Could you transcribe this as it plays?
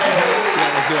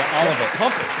do it, all of it.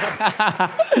 Pump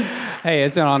it. Hey,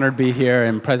 it's an honor to be here,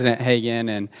 and President Hagan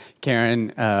and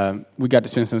Karen, we got to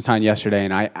spend some time yesterday,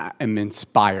 and I am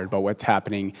inspired by what's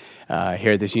happening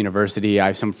here at this university. I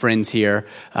have some friends here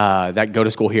that go to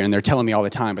school here, and they're telling me all the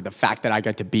time, but the fact that I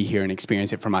got to be here and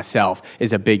experience it for myself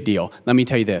is a big deal. Let me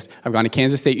tell you this. I've gone to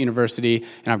Kansas State University,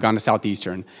 and I've gone to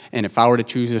Southeastern, and if I were to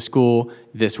choose a school,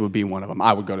 this would be one of them.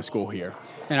 I would go to school here.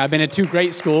 And I've been at two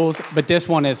great schools, but this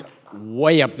one is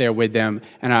way up there with them,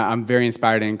 and I'm very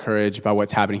inspired and encouraged by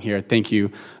what's happening here. Thank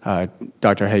you,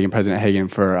 Dr. Hagan, President Hagan,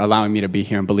 for allowing me to be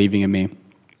here and believing in me.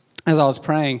 As I was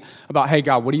praying about, hey,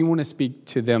 God, what do you want to speak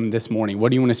to them this morning? What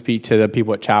do you want to speak to the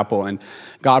people at Chapel? And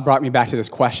God brought me back to this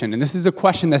question, and this is a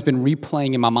question that's been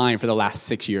replaying in my mind for the last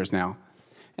 6 years now,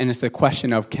 and it's the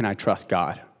question of, can I trust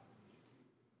God?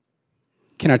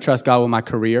 Can I trust God with my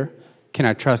career? Can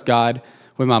I trust God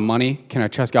with my money? Can I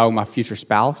trust God with my future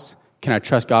spouse? Can I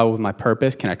trust God with my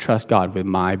purpose? Can I trust God with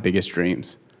my biggest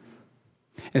dreams?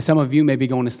 And some of you may be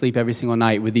going to sleep every single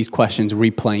night with these questions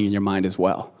replaying in your mind as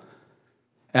well.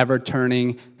 Ever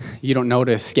turning, you don't know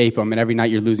to escape them, and every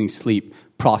night you're losing sleep,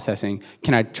 processing.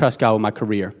 Can I trust God with my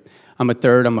career? I'm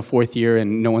a fourth year,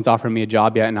 and no one's offering me a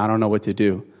job yet, and I don't know what to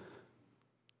do.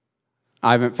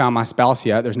 I haven't found my spouse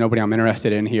yet. There's nobody I'm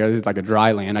interested in here. This is like a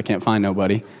dry land. I can't find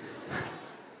nobody.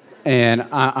 And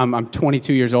I'm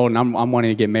 22 years old, and I'm wanting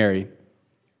to get married.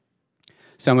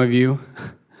 Some of you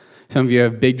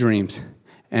have big dreams,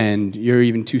 and you're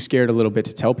even too scared a little bit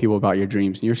to tell people about your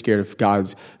dreams. And you're scared if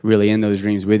God's really in those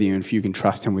dreams with you, and if you can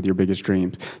trust him with your biggest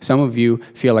dreams. Some of you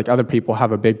feel like other people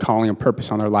have a big calling and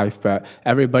purpose on their life, but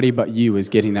everybody but you is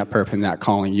getting that purpose and that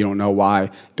calling. You don't know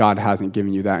why God hasn't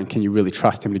given you that, and can you really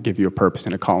trust him to give you a purpose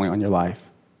and a calling on your life?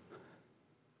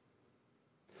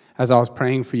 As I was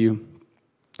praying for you,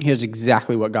 here's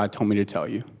exactly what God told me to tell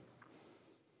you.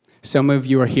 Some of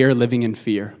you are here living in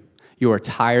fear. You are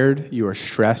tired, you are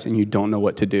stressed, and you don't know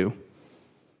what to do.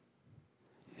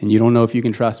 And you don't know if you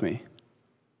can trust me.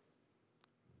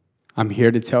 I'm here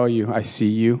to tell you, I see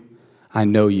you, I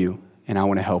know you, and I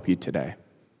want to help you today.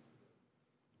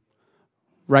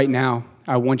 Right now,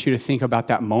 I want you to think about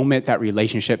that moment, that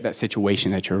relationship, that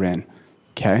situation that you're in,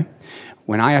 okay?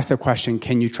 When I ask the question,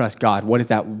 can you trust God? What is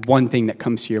that one thing that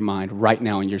comes to your mind right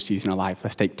now in your season of life?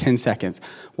 Let's take 10 seconds.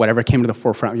 Whatever came to the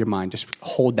forefront of your mind, just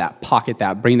hold that, pocket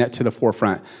that, bring that to the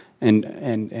forefront,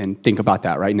 and think about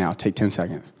that right now. Take 10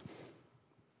 seconds.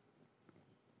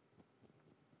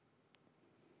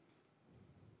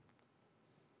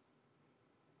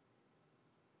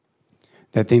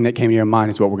 That thing that came to your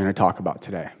mind is what we're going to talk about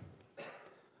today.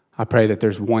 I pray that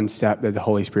there's one step that the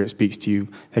Holy Spirit speaks to you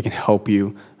that can help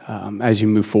you as you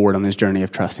move forward on this journey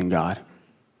of trusting God.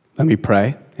 Let me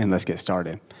pray, and let's get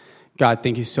started. God,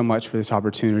 thank you so much for this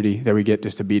opportunity that we get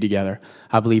just to be together.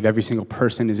 I believe every single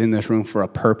person is in this room for a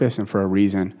purpose and for a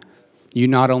reason. You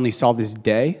not only saw this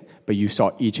day, but you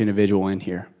saw each individual in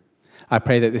here. I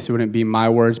pray that this wouldn't be my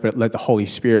words, but let the Holy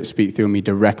Spirit speak through me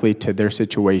directly to their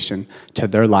situation, to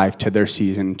their life, to their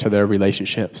season, to their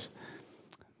relationships.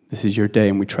 This is your day,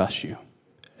 and we trust you.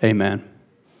 Amen.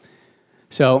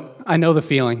 So I know the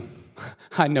feeling.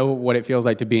 I know what it feels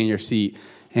like to be in your seat.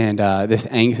 And this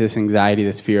angst, this anxiety,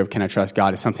 this fear of can I trust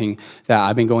God is something that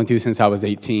I've been going through since I was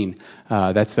 18.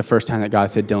 That's the first time that God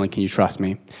said, Dylan, can you trust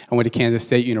me? I went to Kansas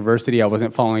State University. I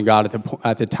wasn't following God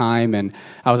at the time. And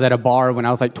I was at a bar when I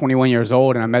was like 21 years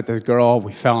old, and I met this girl.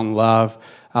 We fell in love.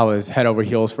 I was head over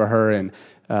heels for her. And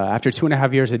after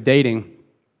 2.5 years of dating,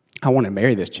 I wanted to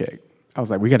marry this chick. I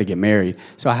was like, we got to get married.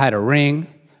 So I had a ring.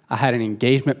 I had an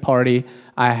engagement party.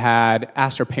 I had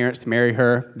asked her parents to marry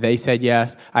her. They said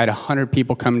yes. I had 100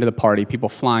 people coming to the party, people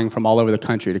flying from all over the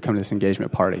country to come to this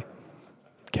engagement party.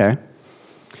 Okay?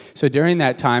 So during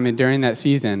that time and during that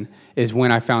season is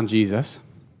when I found Jesus.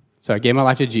 So I gave my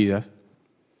life to Jesus.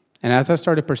 And as I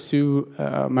started to pursue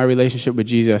my relationship with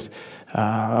Jesus,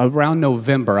 around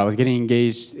November, I was getting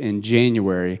engaged in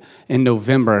January. In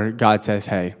November, God says,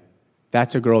 hey,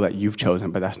 that's a girl that you've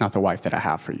chosen, but that's not the wife that I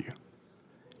have for you.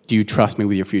 Do you trust me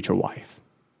with your future wife?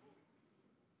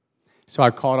 So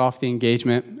I called off the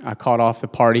engagement. I called off the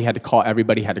party, had to call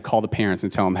everybody, had to call the parents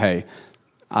and tell them, hey,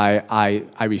 I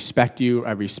respect you.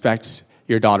 I respect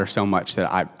your daughter so much that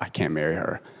I can't marry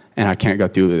her, and I can't go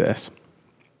through with this.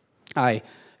 I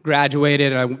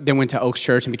graduated, and I then went to Oaks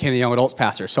Church and became the young adults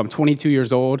pastor. So I'm 22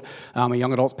 years old. I'm a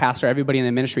young adults pastor. Everybody in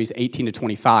the ministry is 18 to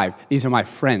 25. These are my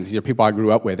friends. These are people I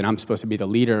grew up with, and I'm supposed to be the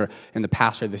leader and the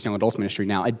pastor of this young adults ministry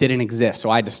now. It didn't exist,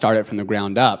 so I had to start it from the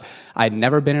ground up. I had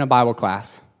never been in a Bible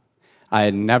class. I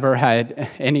had never had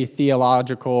any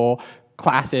theological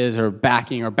classes or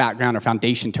backing or background or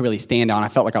foundation to really stand on. I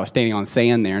felt like I was standing on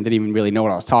sand there and didn't even really know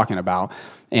what I was talking about.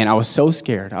 And I was so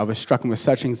scared. I was struck with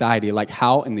such anxiety, like,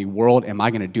 how in the world am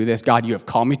I going to do this? God, you have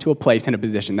called me to a place and a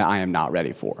position that I am not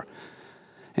ready for.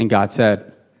 And God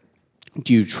said,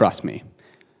 do you trust me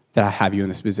that I have you in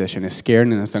this position? As scared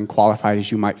and as unqualified as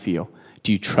you might feel,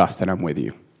 do you trust that I'm with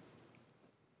you?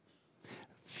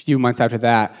 A few months after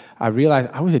that, I realized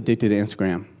I was addicted to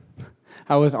Instagram.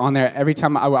 I was on there every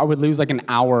time. I would lose like an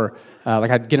hour.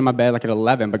 Like I'd get in my bed like at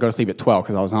 11, but go to sleep at 12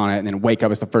 because I was on it, and then wake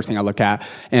up is the first thing I look at.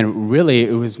 And really,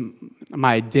 it was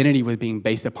my identity was being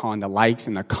based upon the likes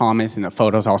and the comments and the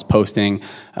photos I was posting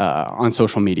on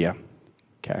social media.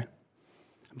 Okay,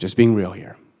 I'm just being real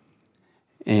here.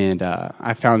 And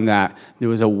I found that there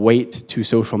was a weight to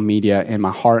social media in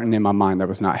my heart and in my mind that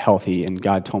was not healthy. And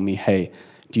God told me, hey,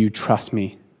 do you trust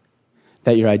me?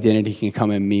 That your identity can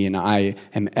come in me and I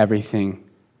am everything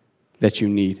that you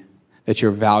need. That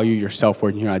your value, your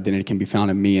self-worth, and your identity can be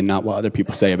found in me and not what other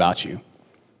people say about you.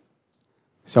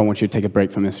 So I want you to take a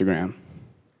break from Instagram.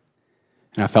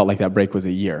 And I felt like that break was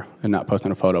a year and not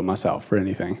posting a photo of myself or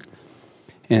anything.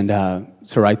 And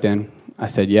so right then, I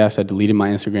said yes. I deleted my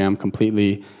Instagram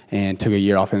completely and took a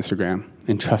year off Instagram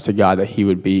and trusted God that he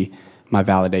would be my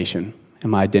validation and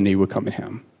my identity would come in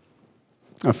him.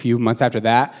 A few months after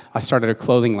that, I started a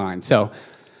clothing line. So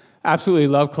absolutely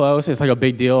love clothes. It's like a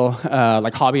big deal,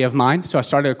 like hobby of mine. So I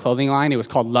started a clothing line. It was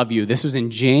called Love You. This was in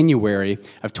January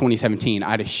of 2017. I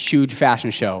had a huge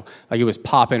fashion show. Like it was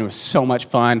popping. It was so much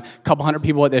fun. A couple hundred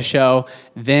people at this show.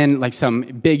 Then like some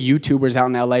big YouTubers out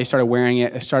in LA started wearing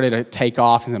it. It started to take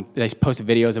off, and they posted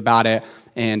videos about it.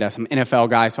 And some NFL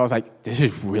guys. So I was like, this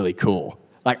is really cool.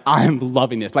 Like, I'm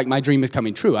loving this. Like, my dream is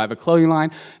coming true. I have a clothing line.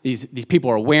 These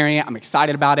people are wearing it. I'm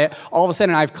excited about it. All of a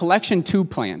sudden, I have Collection 2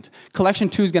 planned. Collection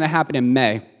 2 is going to happen in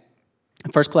May.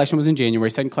 The first collection was in January,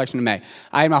 second collection in May.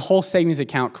 I had my whole savings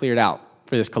account cleared out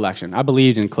for this collection. I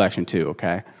believed in Collection 2,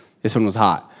 okay? This one was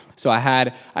hot. So I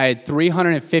had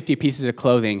 350 pieces of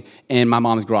clothing in my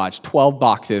mom's garage, 12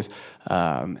 boxes,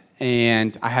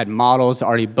 and I had models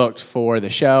already booked for the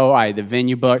show. I had the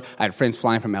venue booked. I had friends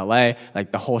flying from LA,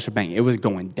 like the whole shebang. It was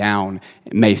going down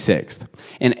May 6th.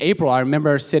 In April, I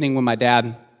remember sitting with my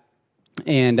dad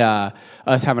and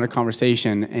us having a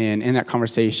conversation, and in that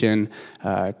conversation,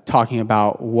 talking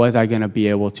about was I going to be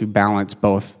able to balance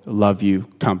both Love You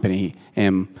company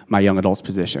and my young adults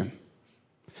position.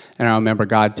 And I remember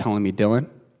God telling me, Dylan,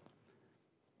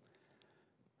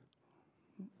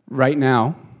 right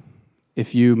now,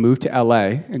 if you move to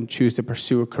LA and choose to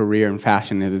pursue a career in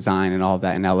fashion and design and all of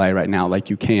that in LA right now,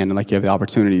 like you can and like you have the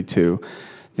opportunity to,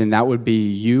 then that would be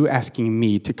you asking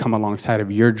me to come alongside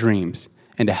of your dreams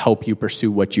and to help you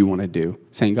pursue what you want to do.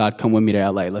 Saying, God, come with me to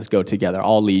LA. Let's go together.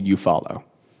 I'll lead, you follow.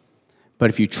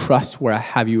 But if you trust where I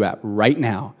have you at right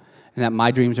now, and that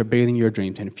my dreams are bigger than your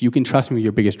dreams, and if you can trust me with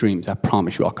your biggest dreams, I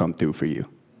promise you I'll come through for you.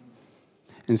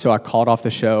 And so I called off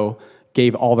the show,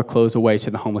 gave all the clothes away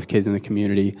to the homeless kids in the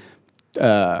community,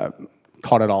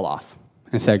 called it all off,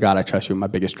 and said, God, I trust you with my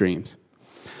biggest dreams.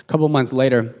 A couple of months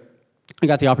later, I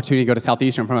got the opportunity to go to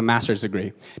Southeastern from a master's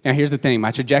degree. Now, here's the thing.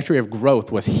 My trajectory of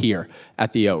growth was here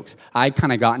at the Oaks. I'd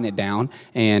kind of gotten it down,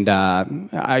 and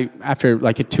after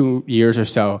like 2 years or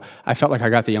so, I felt like I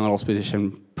got the young adults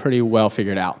position pretty well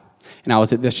figured out. And I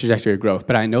was at this trajectory of growth.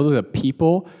 But I know that the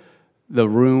people, the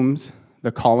rooms,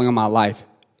 the calling on my life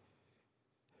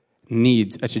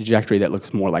needs a trajectory that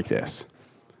looks more like this.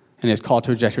 And it's called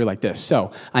to a trajectory like this.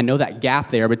 So I know that gap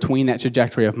there between that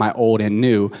trajectory of my old and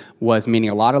new was meaning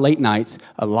a lot of late nights,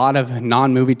 a lot of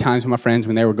non-movie times with my friends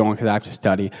when they were going because I have to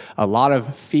study, a lot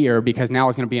of fear because now I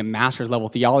was going to be in master's level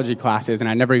theology classes and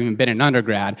I'd never even been in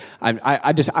undergrad.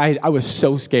 I was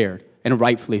so scared, and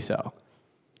rightfully so.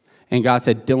 And God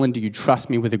said, Dylan, do you trust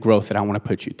me with the growth that I want to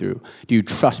put you through? Do you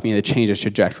trust me to change the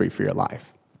trajectory for your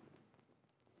life?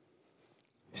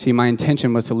 See, my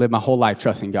intention was to live my whole life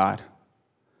trusting God.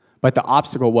 But the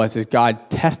obstacle was God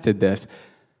tested this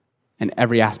in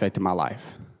every aspect of my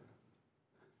life.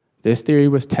 This theory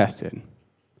was tested.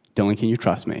 Dylan, can you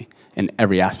trust me in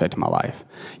every aspect of my life?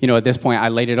 You know, at this point, I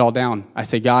laid it all down. I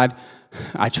said, God,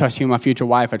 I trust you in my future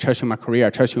wife. I trust you in my career. I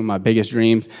trust you in my biggest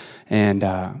dreams. And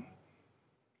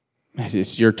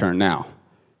it's your turn now,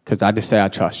 because I just say I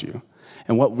trust you.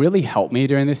 And what really helped me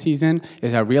during this season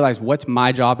is I realized what's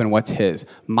my job and what's his.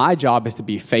 My job is to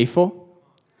be faithful,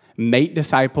 make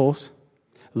disciples,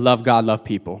 love God, love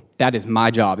people. That is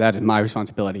my job. That is my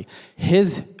responsibility.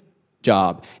 His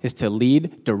job is to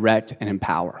lead, direct, and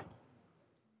empower.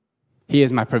 He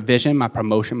is my provision, my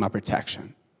promotion, my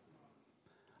protection.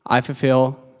 I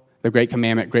fulfill the great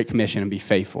commandment, great commission, and be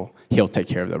faithful. He'll take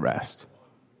care of the rest.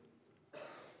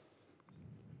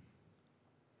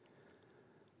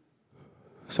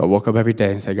 So I woke up every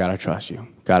day and said, God, I trust you.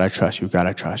 God, I trust you. God,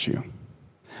 I trust you.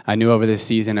 I knew over this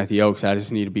season at the Oaks, I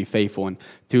just needed to be faithful. And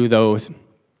through those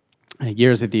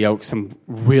years at the Oaks, some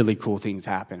really cool things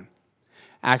happened.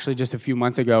 Actually, just a few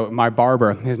months ago, my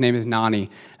barber, his name is Nani,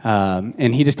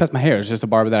 and he just cuts my hair. It's just a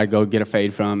barber that I go get a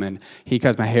fade from, and he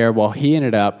cuts my hair. Well, he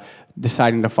ended up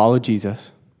deciding to follow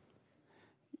Jesus,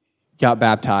 got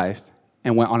baptized,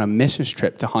 and went on a missions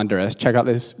trip to Honduras. Check out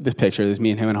this picture. This is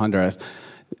me and him in Honduras.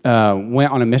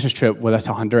 Went on a missions trip with us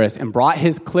to Honduras and brought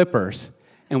his clippers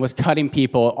and was cutting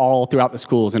people all throughout the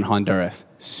schools in Honduras.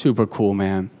 Super cool,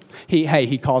 man.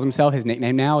 He calls himself, his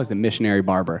nickname now is the missionary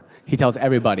barber. He tells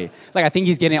everybody. Like, I think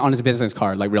he's getting it on his business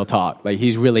card, like real talk. Like,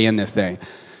 he's really in this thing.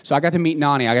 So I got to meet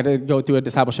Nani. I got to go through a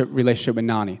discipleship relationship with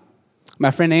Nani.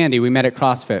 My friend Andy, we met at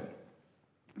CrossFit.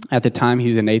 At the time, he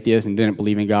was an atheist and didn't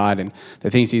believe in God, and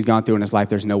the things he's gone through in his life,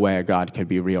 there's no way a God could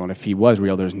be real, and if he was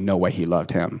real, there's no way he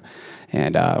loved him.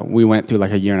 And we went through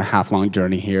like a 1.5 year long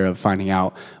journey here of finding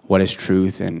out what is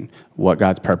truth and what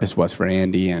God's purpose was for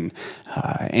Andy. And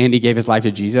Andy gave his life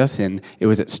to Jesus, and it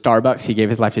was at Starbucks. He gave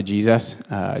his life to Jesus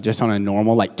just on a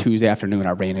normal, like Tuesday afternoon.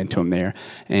 I ran into him there,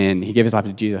 and he gave his life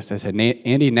to Jesus. I said,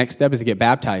 Andy, next step is to get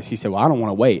baptized. He said, well, I don't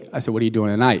want to wait. I said, what are you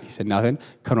doing tonight? He said, nothing.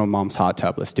 Come to my mom's hot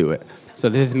tub. Let's do it. So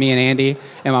this is me and Andy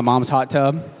in my mom's hot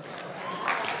tub.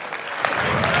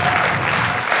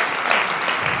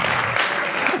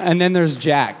 And then there's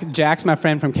Jack. Jack's my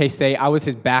friend from K-State. I was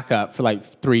his backup for like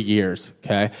 3 years,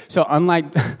 okay? So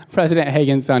unlike President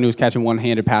Hagen's son, who was catching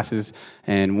one-handed passes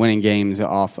and winning games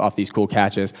off these cool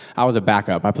catches, I was a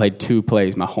backup. I played 2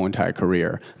 plays my whole entire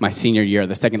career. My senior year,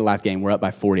 the second to last game, we're up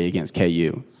by 40 against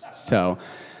KU. So,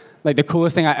 like, the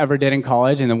coolest thing I ever did in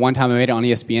college, and the one time I made it on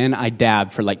ESPN, I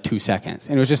dabbed for like 2 seconds.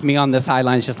 And it was just me on the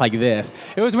sidelines just like this.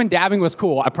 It was when dabbing was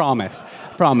cool, I promise.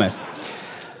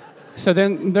 So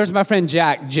then there's my friend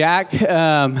Jack. Jack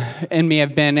and me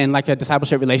have been in like a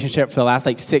discipleship relationship for the last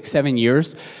like 6-7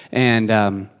 years.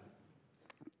 And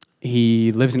he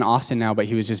lives in Austin now, but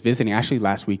he was just visiting actually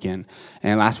last weekend.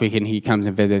 And last weekend he comes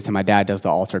and visits, and my dad does the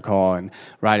altar call. And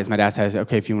right as my dad says,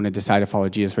 okay, if you want to decide to follow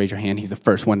Jesus, raise your hand. He's the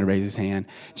first one to raise his hand.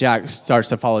 Jack starts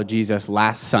to follow Jesus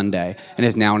last Sunday and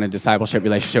is now in a discipleship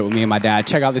relationship with me and my dad.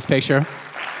 Check out this picture.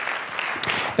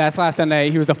 That's last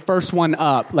Sunday. He was the first one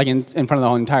up, like in front of the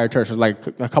whole entire church. There's like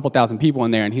a couple thousand people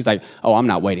in there, and he's like, oh, I'm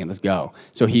not waiting, let's go.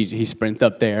 So he sprints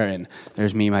up there, and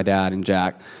there's me, my dad, and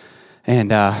Jack.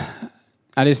 And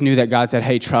I just knew that God said,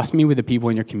 hey, trust me with the people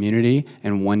in your community,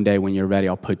 and one day when you're ready,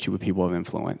 I'll put you with people of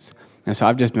influence. And so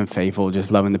I've just been faithful,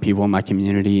 just loving the people in my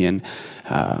community. And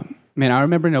man, I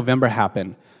remember November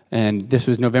happened. And this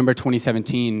was November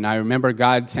 2017, and I remember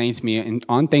God saying to me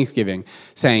on Thanksgiving,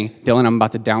 saying, Dylan, I'm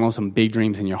about to download some big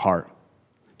dreams in your heart.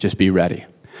 Just be ready.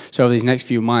 So over these next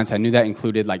few months, I knew that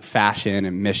included like fashion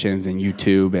and missions and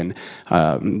YouTube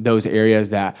and those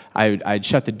areas that I'd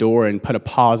shut the door and put a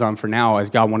pause on for now as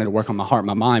God wanted to work on my heart and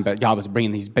my mind, but God was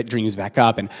bringing these big dreams back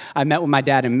up. And I met with my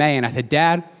dad in May, and I said,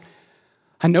 Dad,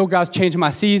 I know God's changing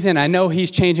my season. I know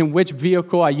he's changing which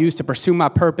vehicle I use to pursue my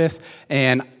purpose,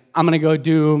 and I'm going to go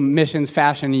do missions,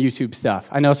 fashion, and YouTube stuff.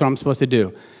 I know that's what I'm supposed to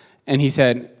do. And he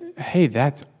said, hey,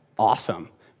 that's awesome,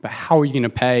 but how are you going to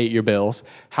pay your bills?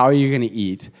 How are you going to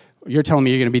eat? You're telling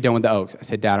me you're going to be done with the Oaks. I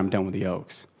said, Dad, I'm done with the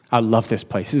Oaks. I love this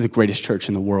place. This is the greatest church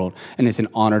in the world, and it's an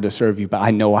honor to serve you, but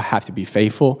I know I have to be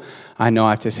faithful. I know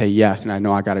I have to say yes, and I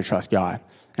know I got to trust God.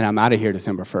 And I'm out of here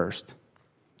December 1st.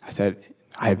 I said,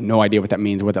 I have no idea what that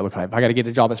means or what that looks like. If I got to get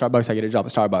a job at Starbucks, I get a job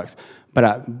at Starbucks. But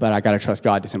I got to trust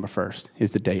God. December 1st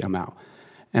is the date I'm out.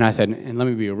 And I said, and let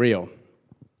me be real.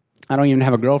 I don't even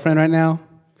have a girlfriend right now.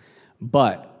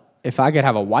 But if I could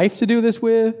have a wife to do this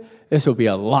with, this would be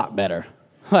a lot better.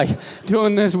 Like,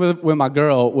 doing this with my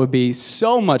girl would be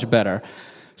so much better.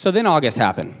 So then August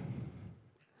happened.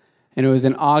 And it was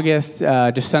in August,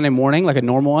 just Sunday morning, like a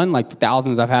normal one, like the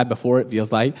thousands I've had before, it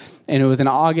feels like. And it was in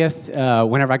August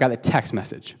whenever I got the text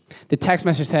message. The text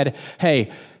message said,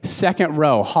 hey, second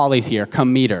row, Holly's here,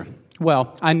 come meet her.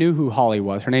 Well, I knew who Holly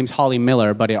was. Her name's Holly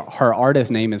Miller, but her artist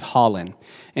name is Holland.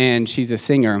 And she's a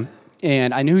singer.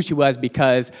 And I knew who she was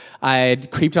because I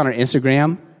had creeped on her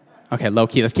Instagram. Okay,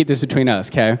 low-key, let's keep this between us,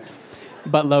 okay?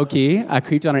 But low-key, I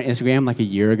creeped on her Instagram like a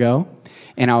year ago.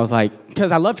 And I was like,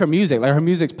 because I loved her music. Like, her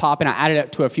music's popping. I added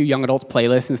it to a few young adults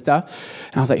playlists and stuff.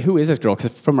 And I was like, who is this girl?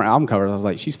 Because from her album cover, I was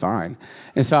like, she's fine.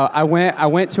 And so I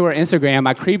went to her Instagram.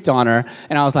 I creeped on her.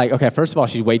 And I was like, okay, first of all,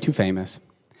 she's way too famous.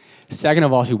 Second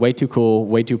of all, she's way too cool,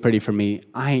 way too pretty for me.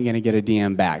 I ain't going to get a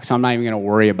DM back. So I'm not even going to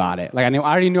worry about it. Like, I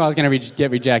already knew I was going to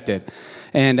get rejected.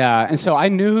 And so I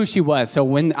knew who she was. So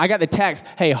when I got the text,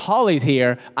 hey, Holly's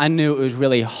here, I knew it was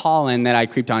really Holland that I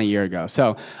creeped on a year ago.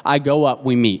 So I go up,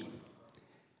 we meet.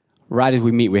 right as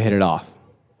we meet, we hit it off.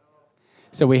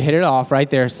 So we hit it off right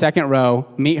there, second row,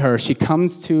 meet her. She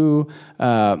comes to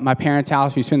my parents'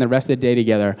 house. We spend the rest of the day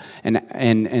together.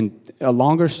 And a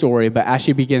longer story, but as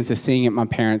she begins to sing at my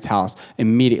parents' house,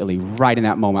 immediately, right in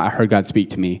that moment, I heard God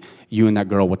speak to me, you and that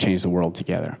girl will change the world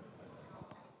together.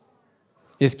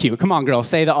 It's cute. Come on, girl,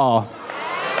 say the all.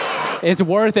 It's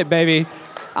worth it, baby.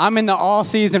 I'm in the all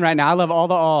season right now. I love all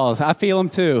the alls. I feel them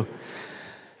too.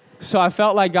 So I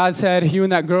felt like God said, you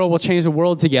and that girl will change the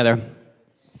world together.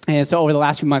 And so over the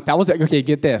last few months, okay,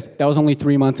 get this. That was only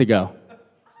 3 months ago.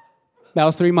 That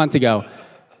was 3 months ago.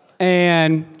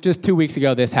 And just 2 weeks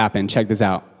ago, this happened. Check this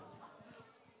out.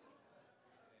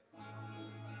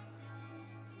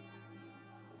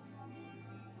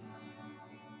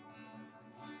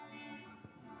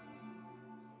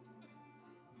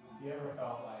 You ever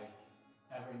felt like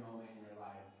every moment in your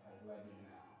life has led you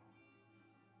now?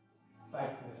 It's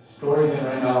like this story been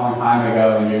written a long time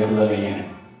ago and you're living in it.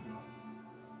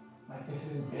 Like,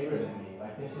 this is bigger than me.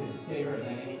 Like, this is bigger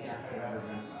than anything I could have ever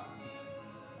dreamed of.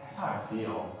 That's how I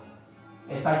feel.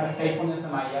 It's like the faithfulness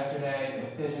of my yesterday, the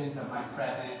decisions of my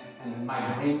present, and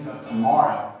my dreams of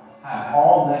tomorrow have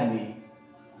all led me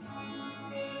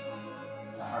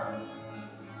to her.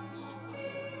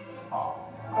 Oh.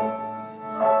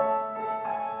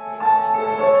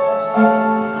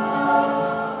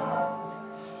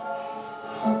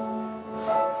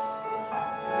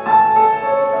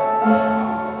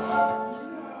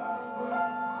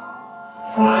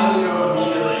 I knew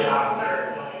immediately after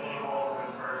Dylan came home from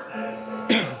his first day.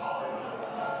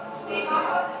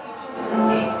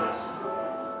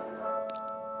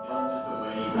 Just been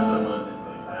waiting for someone that's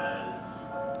like as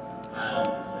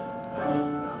passionate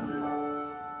and I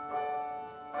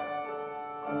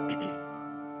need to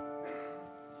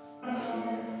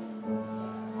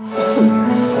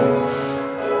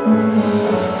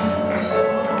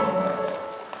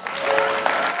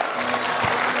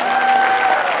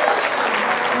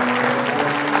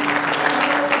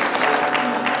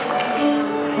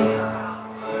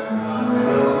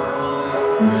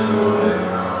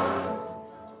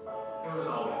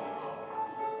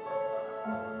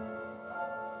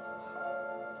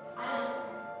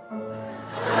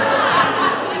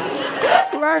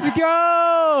Let's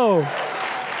go!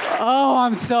 Oh,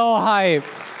 I'm so hyped.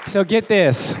 So get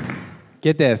this.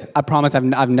 Get this. I promise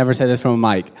I've never said this from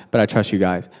a mic, but I trust you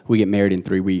guys. We get married in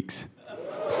 3 weeks.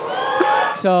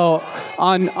 So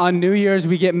on New Year's,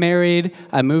 we get married.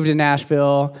 I moved to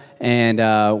Nashville, and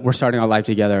we're starting our life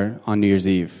together on New Year's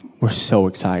Eve. We're so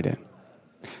excited.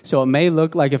 So it may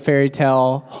look like a fairy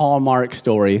tale Hallmark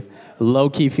story.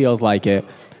 Low-key feels like it.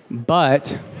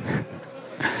 But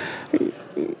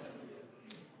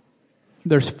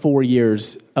there's 4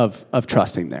 years of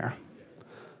trusting there.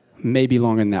 Maybe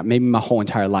longer than that. Maybe my whole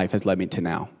entire life has led me to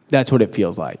now. That's what it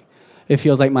feels like. It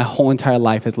feels like my whole entire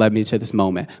life has led me to this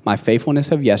moment. My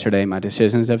faithfulness of yesterday, my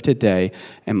decisions of today,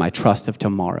 and my trust of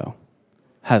tomorrow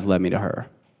has led me to her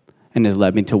and has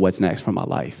led me to what's next for my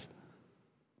life.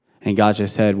 And God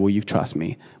just said, will you trust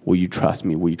me? Will you trust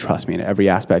me? Will you trust me in every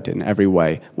aspect, in every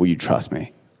way? Will you trust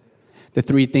me? The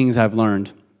 3 things I've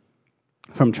learned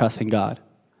from trusting God.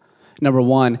 Number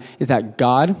 1 is that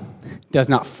God does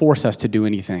not force us to do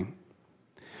anything.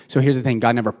 So here's the thing.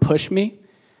 God never pushed me.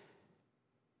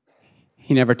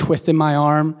 He never twisted my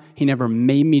arm. He never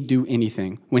made me do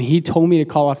anything. When he told me to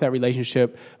call off that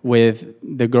relationship with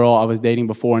the girl I was dating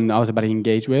before and I was about to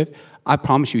engage with, I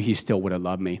promise you he still would have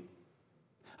loved me.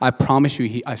 I promise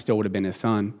you I still would have been his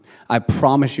son. I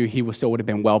promise you he still would have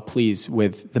been well pleased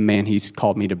with the man he's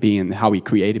called me to be and how he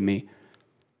created me.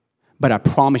 But I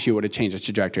promise you it would have changed the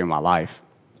trajectory of my life.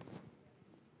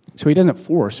 So he doesn't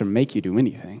force or make you do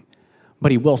anything.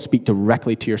 But he will speak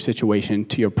directly to your situation,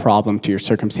 to your problem, to your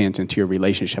circumstance, and to your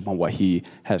relationship on what he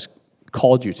has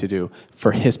called you to do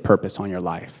for his purpose on your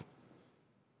life.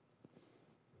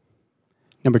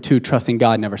 Number 2, trusting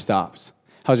God never stops.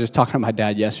 I was just talking to my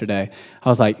dad yesterday. I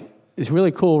was like, it's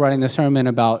really cool writing this sermon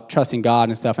about trusting God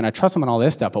and stuff, and I trust him on all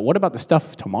this stuff, but what about the stuff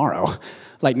of tomorrow?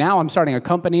 Like now I'm starting a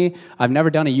company. I've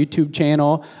never done a YouTube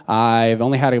channel. I've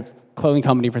only had a clothing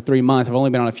company for 3 months. I've only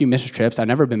been on a few mission trips. I've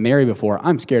never been married before.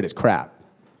 I'm scared as crap.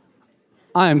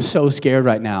 I am so scared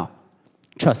right now.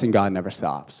 Trusting God never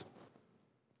stops.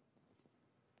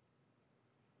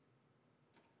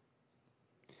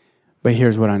 But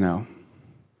here's what I know,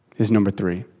 is number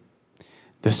 3.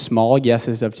 The small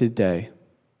yeses of today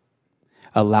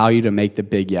allow you to make the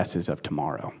big yeses of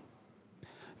tomorrow.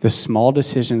 The small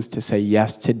decisions to say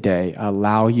yes today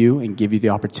allow you and give you the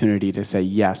opportunity to say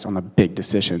yes on the big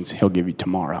decisions he'll give you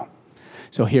tomorrow.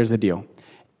 So here's the deal.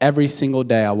 Every single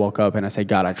day I woke up and I say,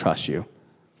 God, I trust you.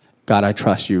 God, I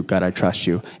trust you. God, I trust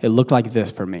you. It looked like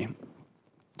this for me.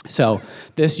 So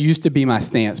this used to be my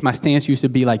stance. My stance used to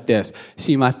be like this.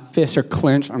 See, my fists are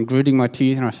clenched. I'm gritting my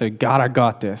teeth, and I say, God, I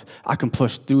got this. I can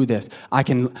push through this. I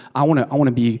want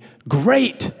to be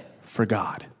great for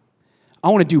God. I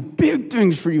want to do big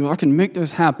things for you. I can make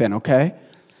this happen, okay?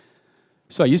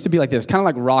 So I used to be like this, kind of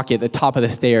like Rocky at the top of the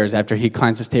stairs after he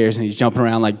climbs the stairs and he's jumping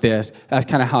around like this. That's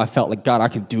kind of how I felt like, God, I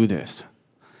can do this.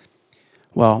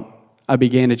 Well, I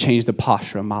began to change the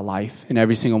posture of my life. And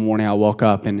every single morning I woke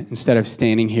up, and instead of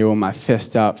standing here with my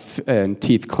fist up and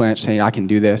teeth clenched saying, I can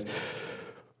do this,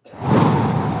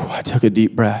 I took a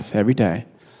deep breath every day.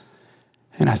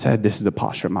 And I said, this is the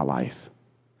posture of my life.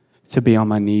 To be on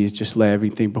my knees, just lay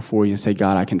everything before you and say,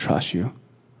 God, I can trust you.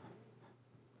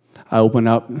 I open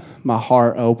up my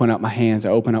heart, I open up my hands,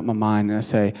 I open up my mind, and I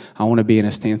say, I want to be in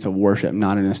a stance of worship,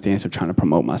 not in a stance of trying to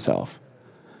promote myself.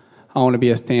 I want to be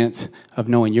a stance of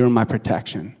knowing you're my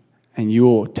protection, and you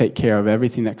will take care of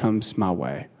everything that comes my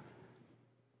way.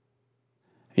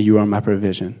 And you are my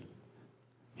provision.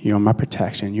 You are my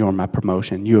protection. You are my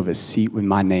promotion. You have a seat with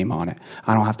my name on it.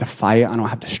 I don't have to fight. I don't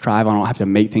have to strive. I don't have to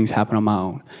make things happen on my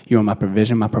own. You are my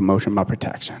provision, my promotion, my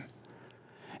protection.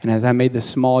 And as I made the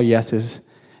small yeses,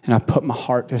 and I put my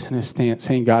heart just in a stance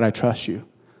saying, God, I trust you.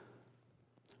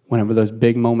 Whenever those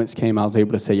big moments came, I was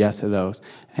able to say yes to those.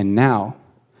 And now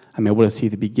I'm able to see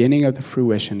the beginning of the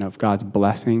fruition of God's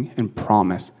blessing and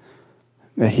promise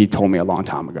that he told me a long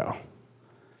time ago.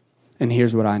 And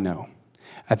here's what I know.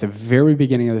 At the very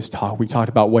beginning of this talk, we talked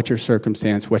about what's your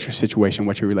circumstance, what's your situation,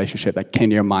 what's your relationship. That came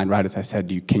to your mind right as I said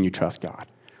to you, can you trust God?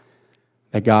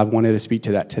 That God wanted to speak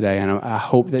to that today. And I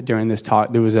hope that during this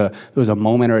talk, there was a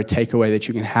moment or a takeaway that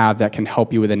you can have that can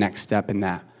help you with the next step in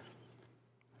that.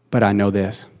 But I know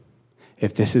this.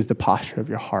 If this is the posture of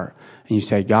your heart, and you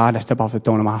say, God, I step off the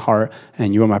throne of my heart,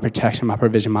 and you are my protection, my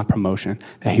provision, my promotion,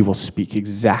 that he will speak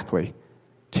exactly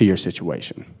to your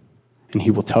situation. And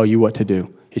he will tell you what to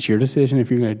do. It's your decision if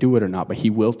you're going to do it or not, but he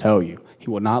will tell you. He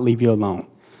will not leave you alone.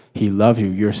 He loves you,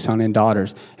 your son and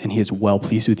daughters, and he is well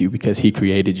pleased with you because he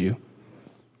created you.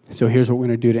 So here's what we're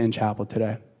going to do to end chapel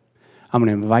today. I'm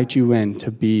going to invite you in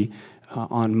to be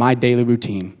on my daily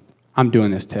routine. I'm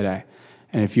doing this today.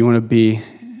 And if you want to be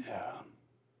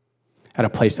at a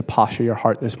place to posture your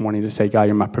heart this morning to say, God,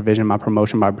 you're my provision, my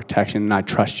promotion, my protection, and I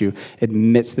trust you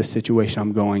amidst the situation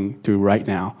I'm going through right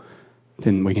now,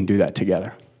 then we can do that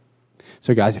together.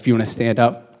 So guys, if you want to stand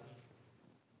up,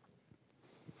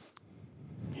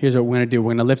 here's what we're going to do. We're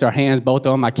going to lift our hands, both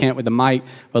of them. I can't with the mic,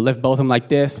 but lift both of them like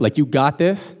this, like you got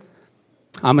this.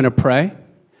 I'm going to pray.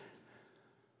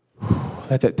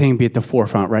 Let that thing be at the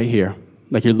forefront right here,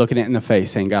 like you're looking it in the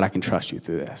face saying, God, I can trust you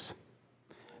through this.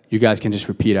 You guys can just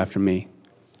repeat after me.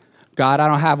 God, I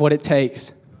don't have what it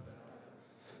takes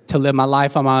to live my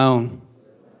life on my own.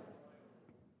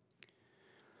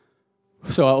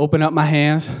 So I open up my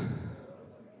hands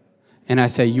and I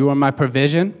say, you are my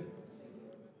provision,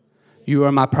 you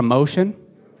are my promotion,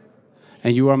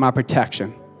 and you are my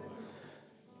protection.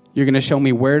 You're going to show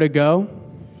me where to go,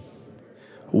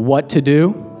 what to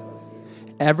do,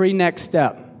 every next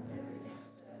step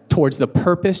towards the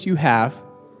purpose you have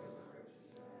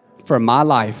for my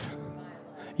life,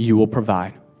 you will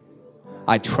provide.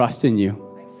 I trust in you.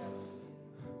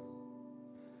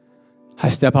 I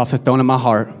step off the throne of my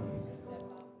heart,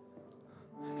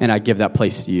 and I give that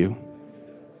place to you.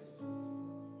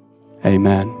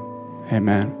 Amen.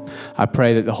 Amen. I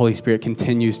pray that the Holy Spirit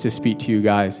continues to speak to you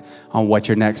guys on what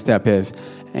your next step is,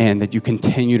 and that you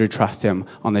continue to trust him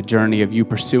on the journey of you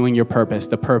pursuing your purpose,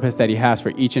 the purpose that he has for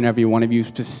each and every one of you,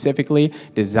 specifically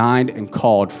designed and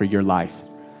called for your life.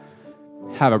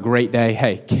 Have a great day.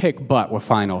 Hey, kick butt with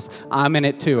finals. I'm in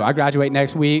it too. I graduate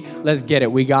next week. Let's get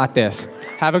it. We got this.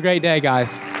 Have a great day,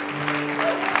 guys.